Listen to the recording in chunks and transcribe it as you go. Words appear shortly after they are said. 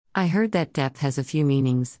I heard that depth has a few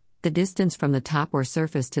meanings: the distance from the top or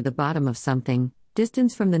surface to the bottom of something,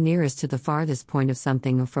 distance from the nearest to the farthest point of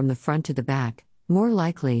something, or from the front to the back, more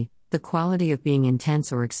likely, the quality of being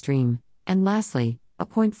intense or extreme, and lastly, a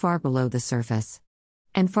point far below the surface.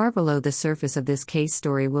 And far below the surface of this case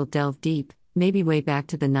story will delve deep, maybe way back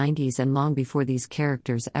to the 90s and long before these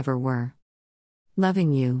characters ever were.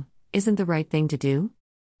 Loving you isn't the right thing to do?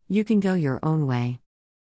 You can go your own way.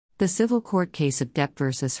 The civil court case of Deppth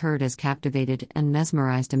vs. Heard has captivated and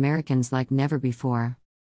mesmerized Americans like never before.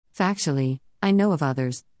 Factually, I know of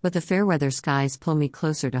others, but the fair-weather skies pull me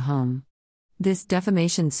closer to home. This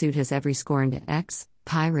defamation suit has every scorned ex,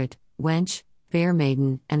 pirate, wench, fair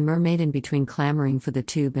maiden, and mermaiden between clamoring for the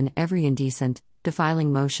tube, and every indecent,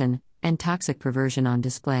 defiling motion and toxic perversion on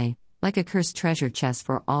display, like a cursed treasure chest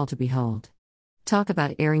for all to behold. Talk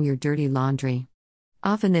about airing your dirty laundry.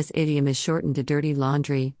 Often this idiom is shortened to dirty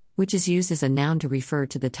laundry, which is used as a noun to refer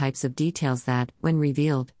to the types of details that, when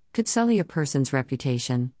revealed, could sully a person's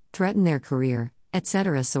reputation, threaten their career,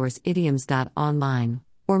 etc. Source: idioms.online,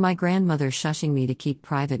 or my grandmother shushing me to keep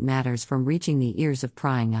private matters from reaching the ears of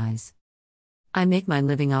prying eyes. I make my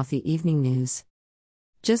living off the evening news.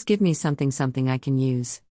 Just give me something I can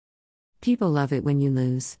use. People love it when you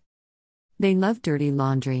lose. They love dirty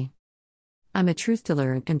laundry. I'm a truth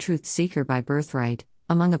teller and truth seeker by birthright,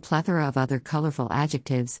 among a plethora of other colorful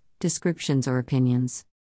adjectives, descriptions, or opinions.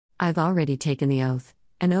 I've already taken the oath.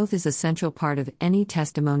 An oath is a central part of any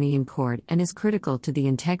testimony in court and is critical to the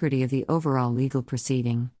integrity of the overall legal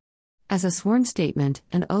proceeding. As a sworn statement,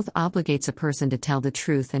 an oath obligates a person to tell the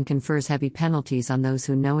truth and confers heavy penalties on those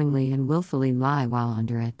who knowingly and willfully lie while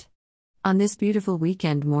under it. On this beautiful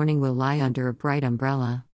weekend morning, we'll lie under a bright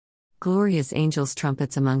umbrella. Glorious angels'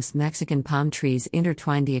 trumpets amongst Mexican palm trees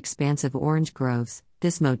intertwine the expansive orange groves,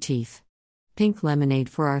 this motif. Pink lemonade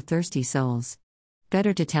for our thirsty souls.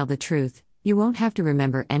 Better to tell the truth, you won't have to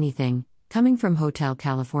remember anything, coming from Hotel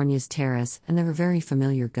California's terrace, and there are very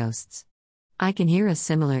familiar ghosts. I can hear a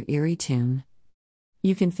similar eerie tune.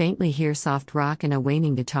 You can faintly hear soft rock and a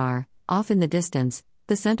waning guitar, off in the distance,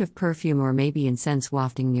 the scent of perfume or maybe incense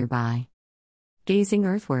wafting nearby. Gazing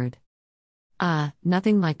earthward.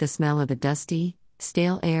 Nothing like the smell of a dusty,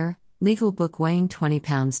 stale air, legal book weighing 20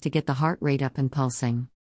 pounds to get the heart rate up and pulsing.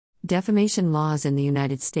 Defamation laws in the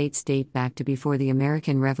United States date back to before the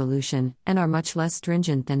American Revolution and are much less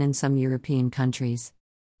stringent than in some European countries.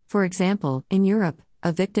 For example, in Europe,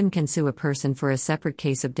 a victim can sue a person for a separate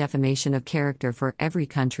case of defamation of character for every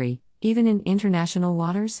country, even in international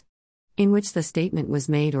waters, in which the statement was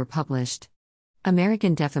made or published.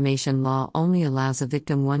 American defamation law only allows a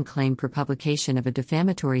victim one claim per publication of a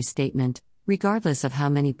defamatory statement, regardless of how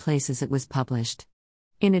many places it was published.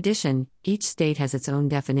 In addition, each state has its own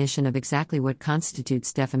definition of exactly what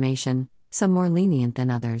constitutes defamation, some more lenient than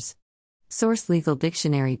others. Source: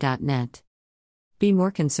 legaldictionary.net. Be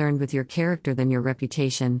more concerned with your character than your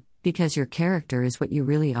reputation, because your character is what you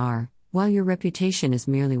really are, while your reputation is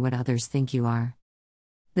merely what others think you are.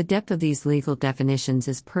 The depth of these legal definitions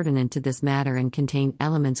is pertinent to this matter and contain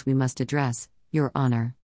elements we must address, Your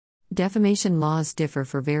Honor. Defamation laws differ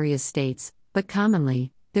for various states, but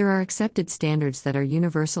commonly, there are accepted standards that are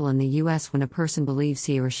universal in the U.S. When a person believes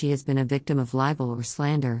he or she has been a victim of libel or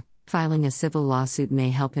slander, filing a civil lawsuit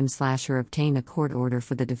may help him/her obtain a court order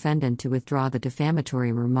for the defendant to withdraw the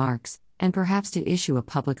defamatory remarks, and perhaps to issue a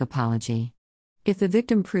public apology. If the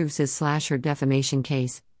victim proves his/her defamation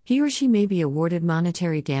case, he or she may be awarded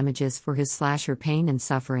monetary damages for his/her pain and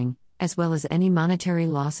suffering, as well as any monetary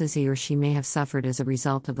losses he or she may have suffered as a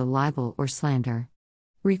result of the libel or slander.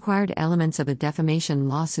 Required elements of a defamation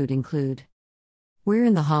lawsuit include: we're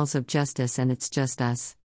in the halls of justice and it's just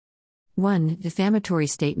us. 1. Defamatory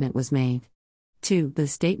statement was made. 2. The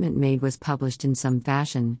statement made was published in some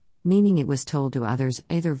fashion, meaning it was told to others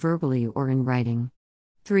either verbally or in writing.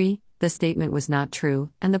 3. The statement was not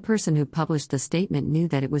true, and the person who published the statement knew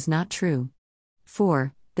that it was not true.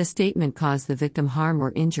 4. The statement caused the victim harm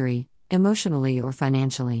or injury, emotionally or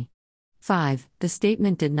financially. 5. The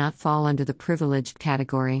statement did not fall under the privileged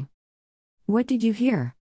category. What did you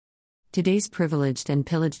hear? Today's privileged and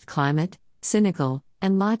pillaged climate, cynical,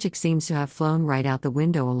 and logic seems to have flown right out the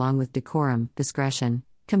window along with decorum, discretion,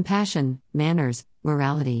 compassion, manners,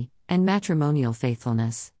 morality, and matrimonial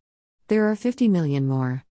faithfulness. There are 50 million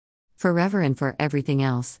more. Forever and for everything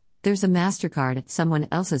else, there's a MasterCard at someone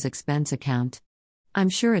else's expense account. I'm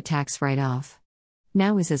sure a tax write-off.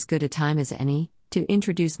 Now is as good a time as any to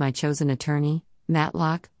introduce my chosen attorney,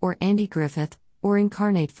 Matlock, or Andy Griffith, or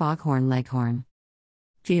incarnate Foghorn Leghorn.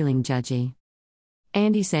 Feeling judgy.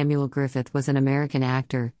 Andy Samuel Griffith was an American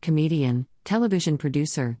actor, comedian, television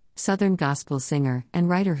producer, Southern gospel singer and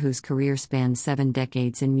writer whose career spans 7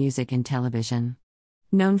 decades in music and television.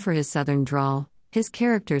 Known for his Southern drawl, his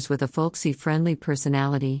characters with a folksy friendly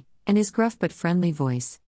personality, and his gruff but friendly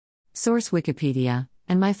voice. Source Wikipedia,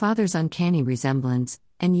 and my father's uncanny resemblance,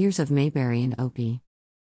 and years of Mayberry and Opie.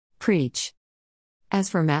 Preach. As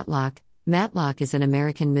for Matlock, Matlock is an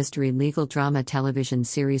American mystery legal drama television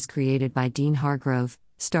series created by Dean Hargrove,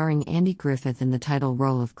 starring Andy Griffith in the title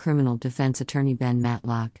role of criminal defense attorney Ben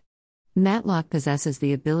Matlock. Matlock possesses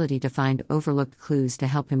the ability to find overlooked clues to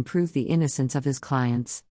help him prove the innocence of his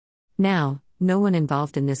clients. Now, no one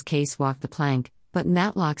involved in this case walked the plank, but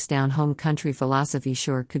Matlock's down-home country philosophy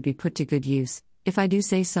sure could be put to good use, if I do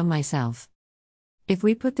say so myself. If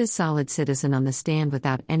we put this solid citizen on the stand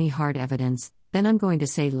without any hard evidence, then I'm going to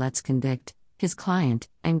say let's convict his client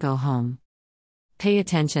and go home. Pay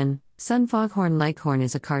attention. Son Foghorn Leghorn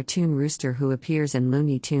is a cartoon rooster who appears in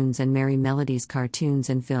Looney Tunes and Merry Melodies cartoons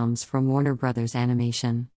and films from Warner Brothers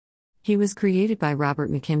Animation. He was created by Robert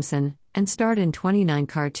McKimson and starred in 29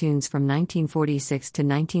 cartoons from 1946 to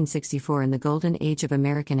 1964 in the golden age of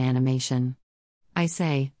American animation. I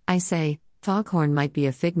say, Foghorn might be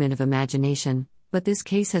a figment of imagination, but this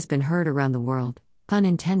case has been heard around the world, pun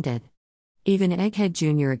intended. Even Egghead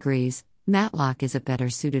Jr. agrees, Matlock is a better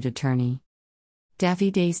suited attorney.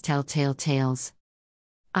 Daffy Day's Telltale Tales.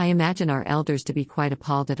 I imagine our elders to be quite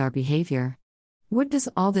appalled at our behavior. What does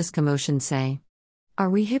all this commotion say? Are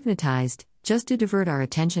we hypnotized, just to divert our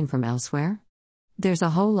attention from elsewhere? There's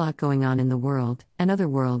a whole lot going on in the world, and other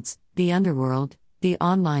worlds, the underworld, the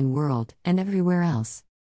online world, and everywhere else.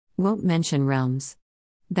 Won't mention realms.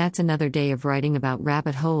 That's another day of writing about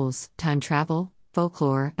rabbit holes, time travel,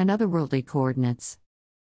 folklore, and otherworldly coordinates.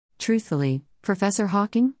 Truthfully, Professor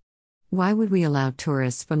Hawking? Why would we allow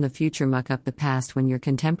tourists from the future muck up the past when your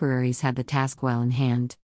contemporaries had the task well in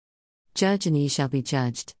hand? Judge and ye shall be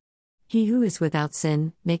judged. He who is without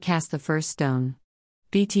sin may cast the first stone.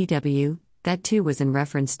 BTW, that too was in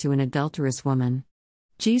reference to an adulterous woman.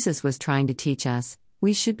 Jesus was trying to teach us,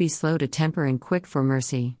 we should be slow to temper and quick for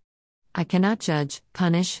mercy. I cannot judge,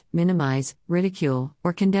 punish, minimize, ridicule,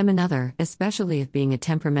 or condemn another, especially if being a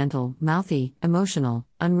temperamental, mouthy, emotional,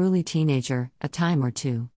 unruly teenager, a time or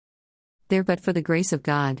two. There but for the grace of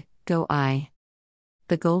God, go I.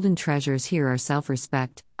 The golden treasures here are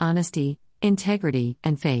self-respect, honesty, integrity,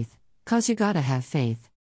 and faith, 'cause you gotta have faith.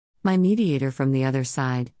 My mediator from the other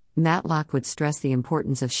side, Matlock, would stress the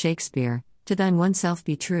importance of Shakespeare, to thine oneself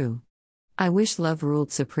be true. I wish love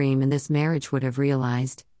ruled supreme and this marriage would have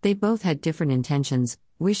realized, they both had different intentions,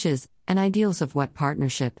 wishes, and ideals of what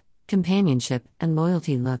partnership, companionship, and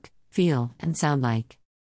loyalty look, feel, and sound like.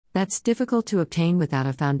 That's difficult to obtain without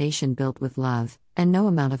a foundation built with love, and no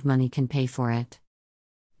amount of money can pay for it.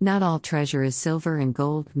 Not all treasure is silver and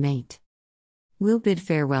gold, mate. We'll bid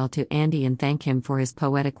farewell to Andy and thank him for his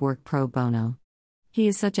poetic work pro bono. He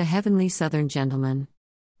is such a heavenly Southern gentleman.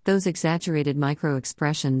 Those exaggerated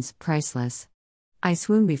micro-expressions, priceless. I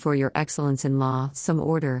swoon before your excellence in law, some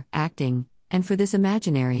order, acting, and for this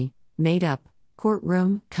imaginary, made-up,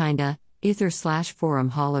 courtroom, kinda, ether/forum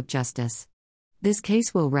hall of justice. This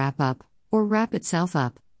case will wrap up, or wrap itself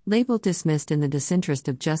up, labeled dismissed in the disinterest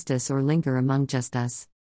of justice or linger among just us.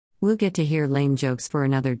 We'll get to hear lame jokes for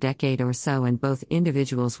another decade or so and both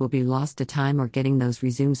individuals will be lost to time or getting those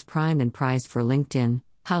resumes primed and prized for LinkedIn,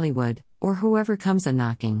 Hollywood, or whoever comes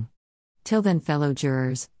a-knocking. Till then, fellow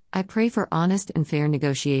jurors, I pray for honest and fair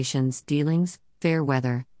negotiations, dealings, fair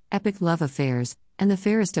weather, epic love affairs, and the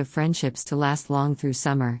fairest of friendships to last long through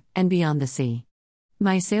summer, and beyond the sea.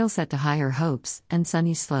 My sail set to higher hopes and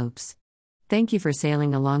sunny slopes. Thank you for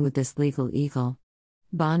sailing along with this legal eagle.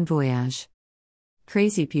 Bon voyage.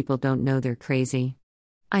 Crazy people don't know they're crazy.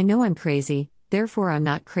 I know I'm crazy, therefore I'm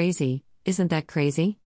not crazy, isn't that crazy?